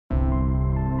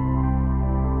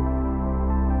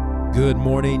Good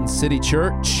morning, City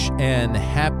Church, and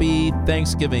happy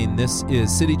Thanksgiving. This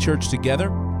is City Church Together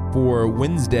for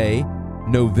Wednesday,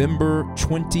 November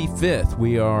 25th.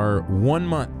 We are 1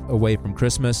 month away from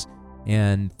Christmas,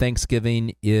 and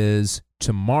Thanksgiving is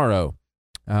tomorrow.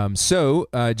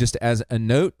 Just as a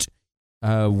note,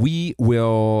 we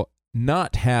will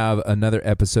not have another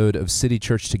episode of City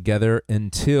Church Together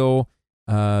until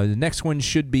the next one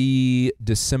should be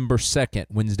December 2nd,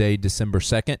 Wednesday, December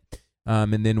 2nd.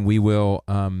 And then we will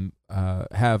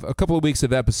have a couple of weeks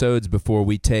of episodes before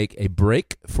we take a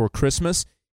break for Christmas.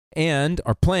 And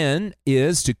our plan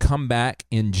is to come back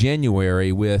in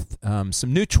January with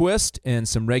some new twist and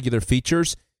some regular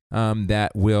features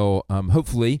that will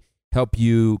hopefully help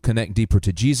you connect deeper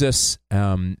to Jesus,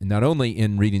 not only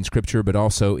in reading Scripture, but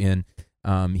also in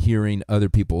hearing other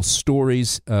people's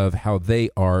stories of how they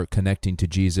are connecting to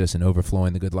Jesus and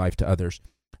overflowing the good life to others.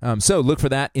 So look for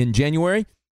that in January.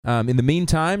 In the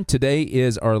meantime, today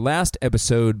is our last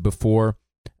episode before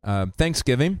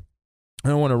Thanksgiving.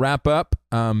 I want to wrap up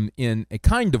in a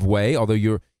kind of way, although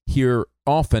you're hear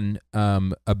often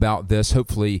about this,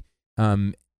 hopefully,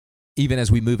 even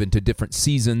as we move into different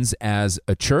seasons as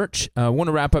a church. I want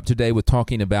to wrap up today with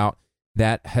talking about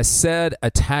that Hesed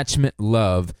attachment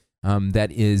love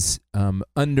that is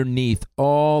underneath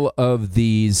all of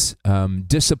these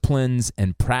disciplines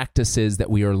and practices that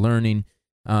we are learning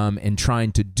and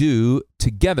trying to do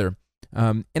together.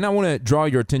 And I want to draw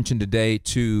your attention today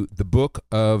to the book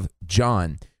of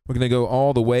John. We're going to go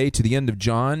all the way to the end of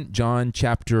John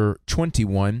chapter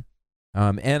 21,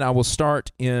 and I will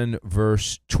start in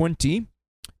verse 20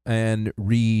 and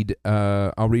read.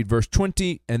 I'll read verse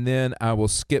 20, and then I will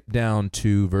skip down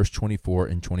to verse 24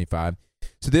 and 25.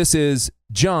 So this is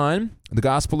John, the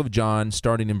Gospel of John,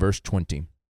 starting in verse 20.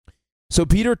 So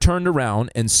Peter turned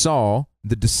around and saw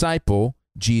the disciple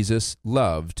Jesus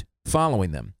loved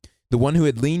following them, the one who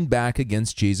had leaned back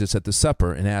against Jesus at the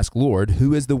supper and asked, "Lord,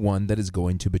 who is the one that is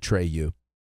going to betray you?"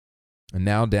 And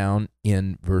now down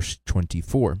in verse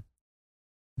 24.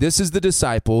 This is the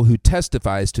disciple who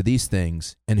testifies to these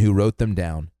things and who wrote them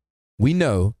down. We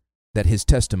know that his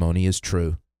testimony is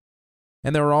true.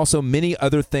 And there are also many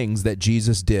other things that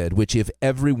Jesus did, which if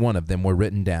every one of them were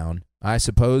written down, I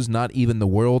suppose not even the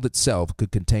world itself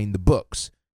could contain the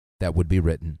books that would be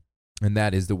written. And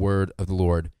that is the word of the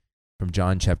Lord from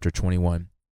John chapter 21.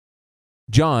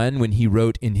 John, when he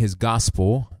wrote in his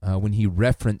gospel, when he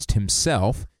referenced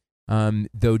himself,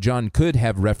 though John could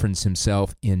have referenced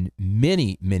himself in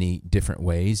many, many different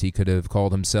ways, he could have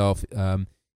called himself,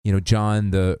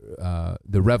 John, the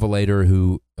revelator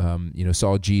who,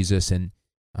 saw Jesus and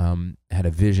had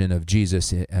a vision of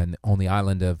Jesus and on the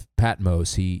island of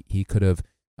Patmos. He could have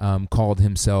called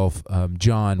himself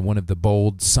John, one of the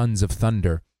bold sons of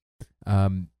thunder.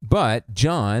 But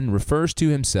John refers to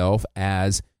himself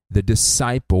as the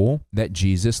disciple that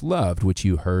Jesus loved, which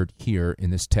you heard here in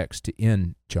this text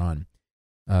in John,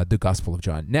 the Gospel of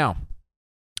John. Now,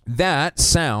 that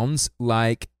sounds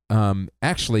like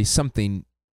actually something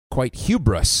quite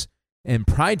hubris and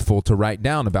prideful to write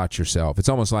down about yourself. It's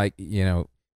almost like,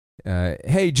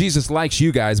 hey, Jesus likes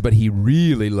you guys, but he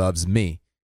really loves me.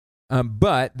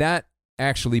 But that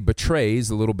actually betrays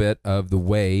a little bit of the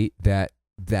way that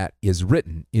is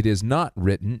written. It is not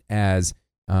written as,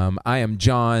 I am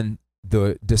John,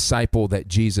 the disciple that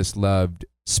Jesus loved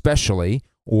specially,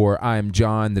 or I am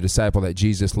John, the disciple that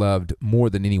Jesus loved more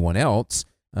than anyone else.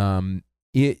 John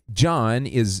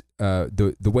is,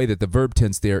 the way that the verb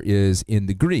tense there is in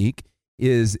the Greek,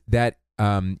 is that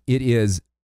it is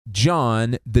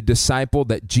John, the disciple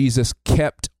that Jesus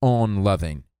kept on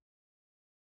loving.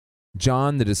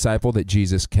 John, the disciple that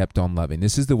Jesus kept on loving.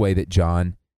 This is the way that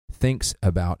John thinks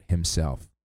about himself.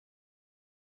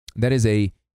 That is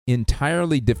a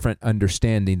entirely different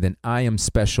understanding than I am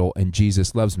special and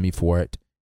Jesus loves me for it.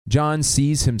 John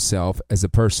sees himself as a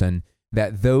person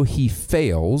that though he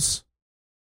fails,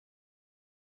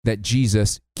 that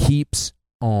Jesus keeps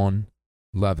on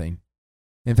loving.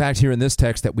 In fact, here in this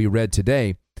text that we read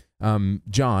today,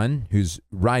 John, who's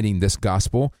writing this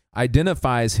gospel,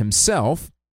 identifies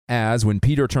himself as, when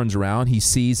Peter turns around, he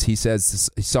says, he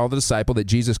saw the disciple that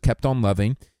Jesus kept on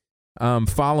loving,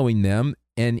 following them,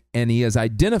 and he is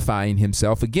identifying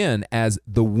himself again as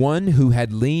the one who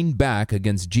had leaned back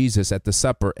against Jesus at the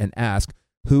supper and asked,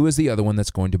 "Who is the other one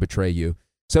that's going to betray you?"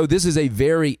 So this is a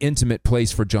very intimate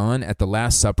place for John at the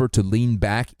Last Supper to lean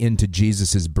back into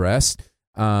Jesus' breast.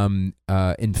 In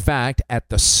fact, at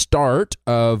the start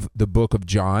of the book of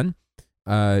John,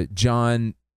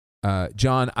 John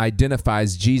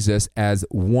identifies Jesus as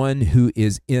one who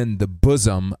is in the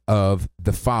bosom of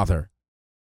the Father.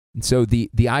 And so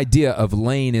the idea of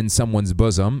laying in someone's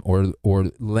bosom or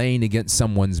laying against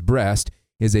someone's breast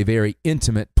is a very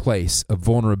intimate place of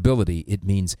vulnerability. It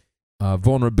means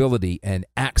vulnerability and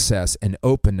access and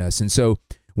openness. And so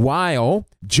while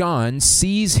John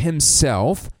sees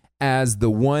himself as the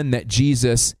one that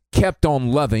Jesus kept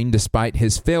on loving despite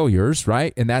his failures,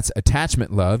 right? And that's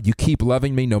attachment love. You keep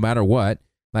loving me no matter what.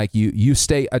 Like you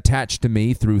stay attached to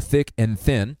me through thick and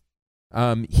thin.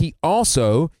 He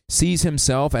also sees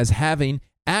himself as having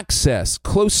access,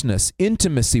 closeness,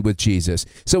 intimacy with Jesus.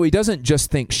 So he doesn't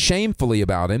just think shamefully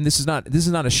about him. This is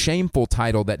not a shameful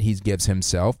title that he gives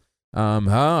himself.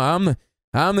 I'm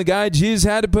the guy Jesus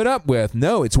had to put up with.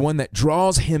 No, it's one that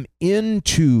draws him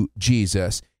into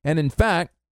Jesus. And in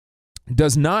fact,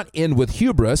 does not end with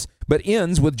hubris, but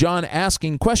ends with John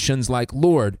asking questions like,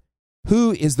 Lord,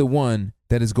 who is the one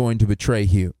that is going to betray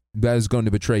you?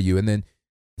 And then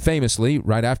famously,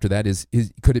 right after that is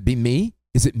could it be me?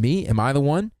 Is it me? Am I the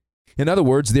one? In other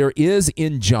words, there is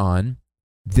in John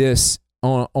this,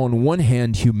 on one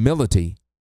hand, humility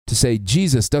to say,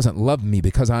 Jesus doesn't love me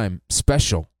because I'm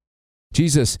special.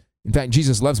 In fact,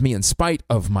 Jesus loves me in spite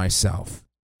of myself.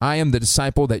 I am the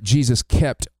disciple that Jesus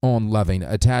kept on loving,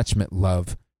 attachment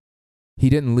love. He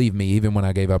didn't leave me even when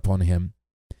I gave up on him.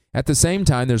 At the same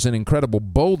time, there's an incredible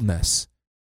boldness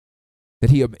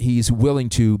that he's willing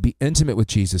to be intimate with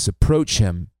Jesus, approach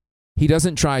him. He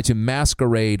doesn't try to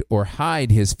masquerade or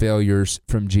hide his failures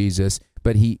from Jesus,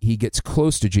 but he gets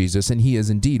close to Jesus, and he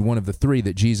is indeed one of the three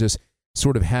that Jesus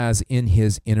sort of has in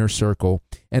his inner circle.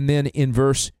 And then in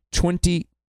verse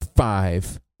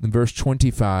 25,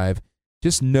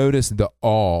 just notice the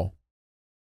awe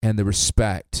and the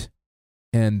respect,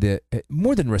 and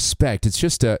more than respect, it's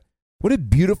just what a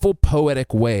beautiful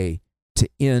poetic way to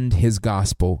end his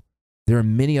gospel. There are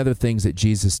many other things that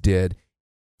Jesus did,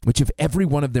 which if every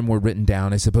one of them were written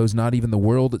down, I suppose not even the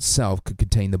world itself could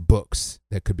contain the books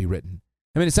that could be written.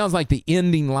 I mean, it sounds like the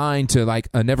ending line to like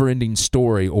a never-ending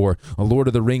story or a Lord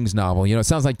of the Rings novel. You know, it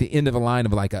sounds like the end of a line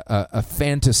of like a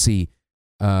fantasy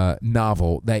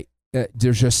novel.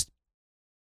 There's just,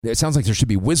 it sounds like there should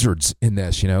be wizards in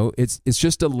this. You know, it's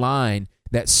just a line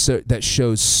that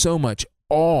shows so much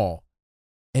awe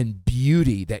and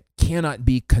beauty that cannot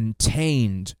be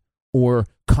contained or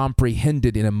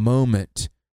comprehended in a moment.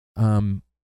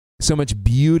 So much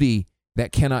beauty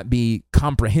that cannot be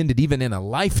comprehended even in a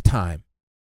lifetime.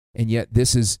 And yet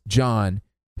this is John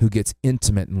who gets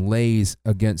intimate and lays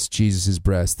against Jesus'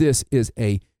 breast. This is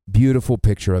a beautiful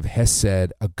picture of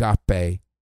hesed, agape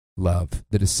love.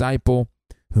 The disciple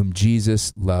whom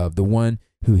Jesus loved, the one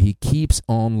who he keeps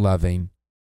on loving.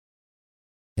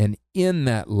 And in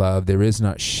that love, there is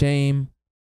not shame,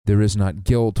 there is not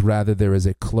guilt. Rather, there is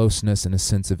a closeness and a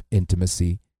sense of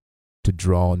intimacy to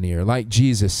draw near. Like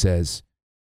Jesus says,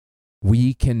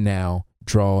 we can now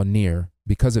draw near.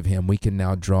 Because of him, we can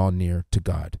now draw near to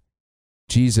God.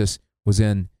 Jesus was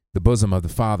in the bosom of the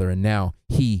Father, and now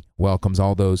he welcomes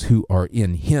all those who are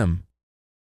in him,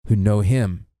 who know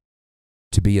him,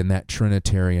 to be in that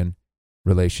Trinitarian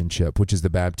relationship, which is the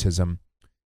baptism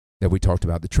that we talked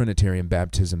about. The Trinitarian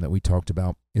baptism that we talked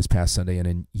about this past Sunday and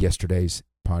in yesterday's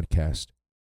podcast.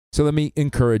 So let me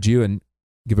encourage you and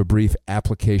give a brief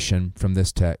application from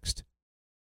this text.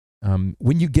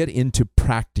 When you get into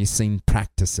practicing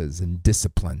practices and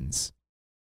disciplines,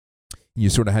 you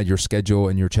sort of had your schedule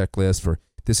and your checklist for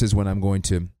this is when I'm going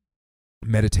to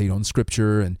meditate on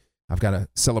Scripture, and I've got a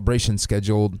celebration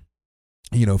scheduled,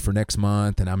 for next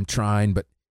month, and I'm trying, but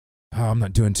I'm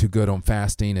not doing too good on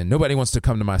fasting, and nobody wants to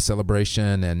come to my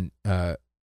celebration, and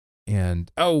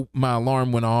my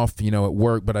alarm went off, at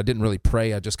work, but I didn't really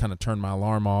pray. I just kind of turned my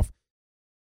alarm off.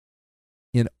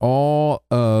 In all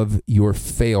of your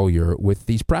failure with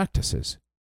these practices,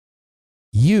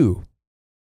 you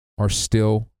are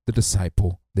still the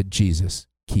disciple that Jesus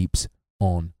keeps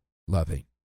on loving.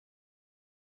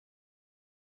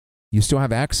 You still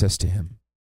have access to him.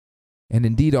 And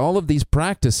indeed, all of these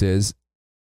practices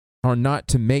are not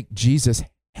to make Jesus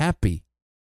happy.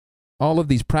 All of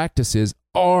these practices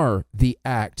are the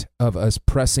act of us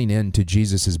pressing into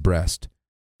Jesus' breast,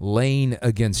 laying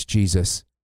against Jesus,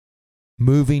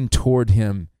 moving toward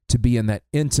him to be in that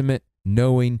intimate,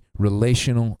 knowing,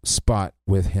 relational spot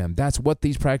with him. That's what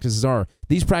these practices are.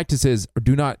 These practices are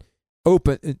not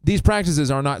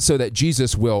so that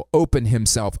Jesus will open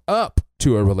himself up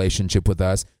to a relationship with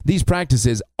us. These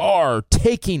practices are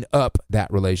taking up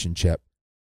that relationship.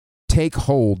 Take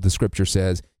hold, the scripture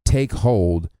says, take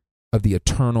hold of the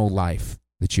eternal life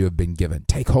that you have been given.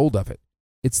 Take hold of it.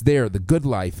 It's there. The good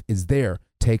life is there.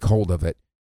 Take hold of it.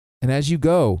 And as you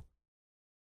go,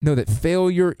 know that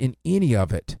failure in any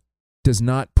of it does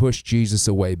not push Jesus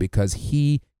away because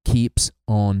he keeps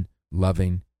on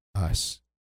loving us.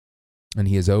 And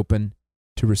he is open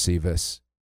to receive us.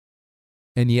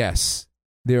 And yes,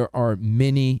 there are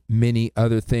many, many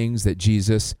other things that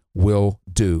Jesus will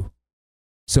do.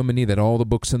 So many that all the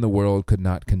books in the world could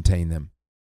not contain them.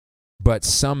 But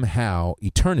somehow,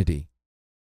 eternity,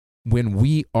 when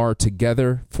we are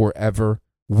together forever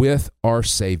with our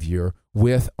Savior,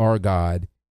 with our God,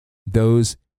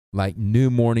 those like new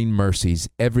morning mercies,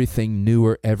 everything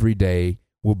newer every day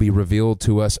will be revealed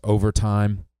to us over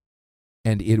time,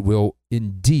 and it will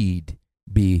indeed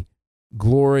be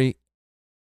glory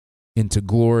into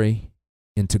glory,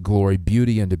 into glory,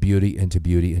 beauty into beauty, into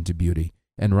beauty, into beauty.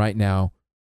 And right now,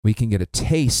 we can get a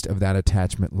taste of that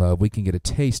attachment love. We can get a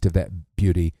taste of that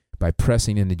beauty by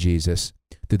pressing into Jesus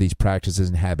through these practices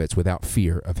and habits without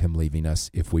fear of him leaving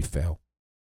us if we fail.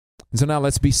 And so now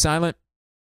let's be silent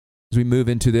as we move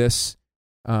into this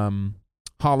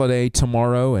holiday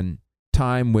tomorrow and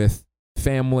time with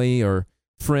family or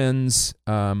friends,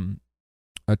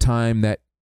 a time that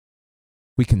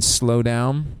we can slow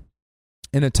down,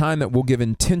 and a time that we'll give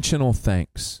intentional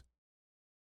thanks.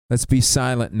 Let's be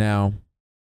silent now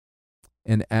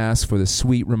and ask for the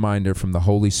sweet reminder from the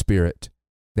Holy Spirit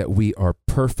that we are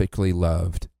perfectly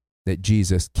loved, that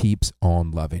Jesus keeps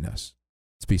on loving us.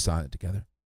 Let's be silent together.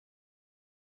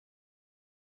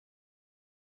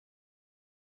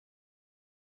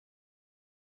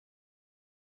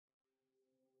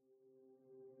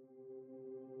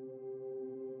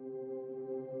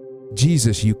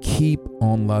 Jesus, you keep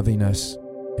on loving us,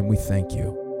 and we thank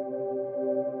you.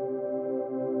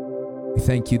 We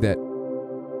thank you that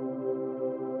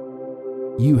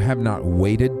you have not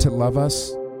waited to love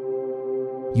us.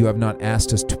 You have not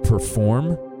asked us to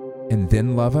perform and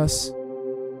then love us.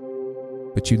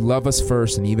 But you love us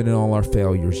first, and even in all our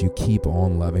failures, you keep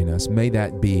on loving us. May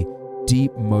that be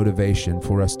deep motivation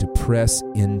for us to press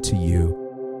into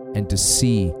you and to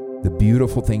see the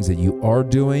beautiful things that you are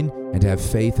doing and to have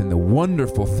faith in the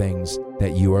wonderful things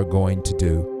that you are going to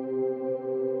do.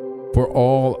 For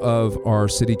all of our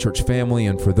City Church family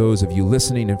and for those of you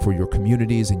listening and for your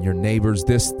communities and your neighbors,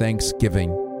 this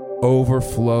Thanksgiving,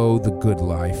 overflow the good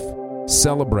life.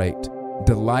 Celebrate.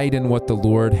 Delight in what the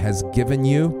Lord has given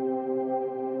you.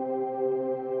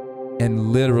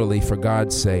 And literally, for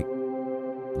God's sake,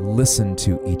 listen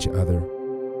to each other.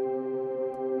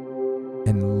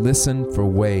 And listen for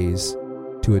ways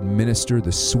to administer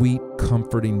the sweet,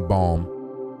 comforting balm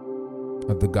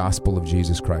of the gospel of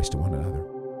Jesus Christ to one another.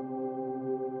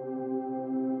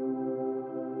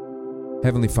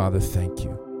 Heavenly Father, thank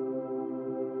you.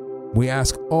 We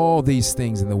ask all these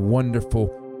things in the wonderful,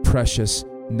 precious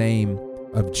name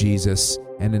of Jesus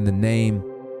and in the name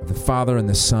of the Father and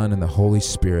the Son and the Holy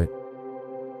Spirit.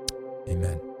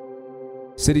 Amen.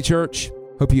 City Church,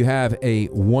 hope you have a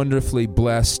wonderfully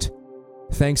blessed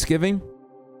Thanksgiving.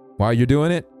 While you're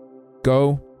doing it,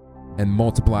 go and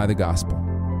multiply the gospel.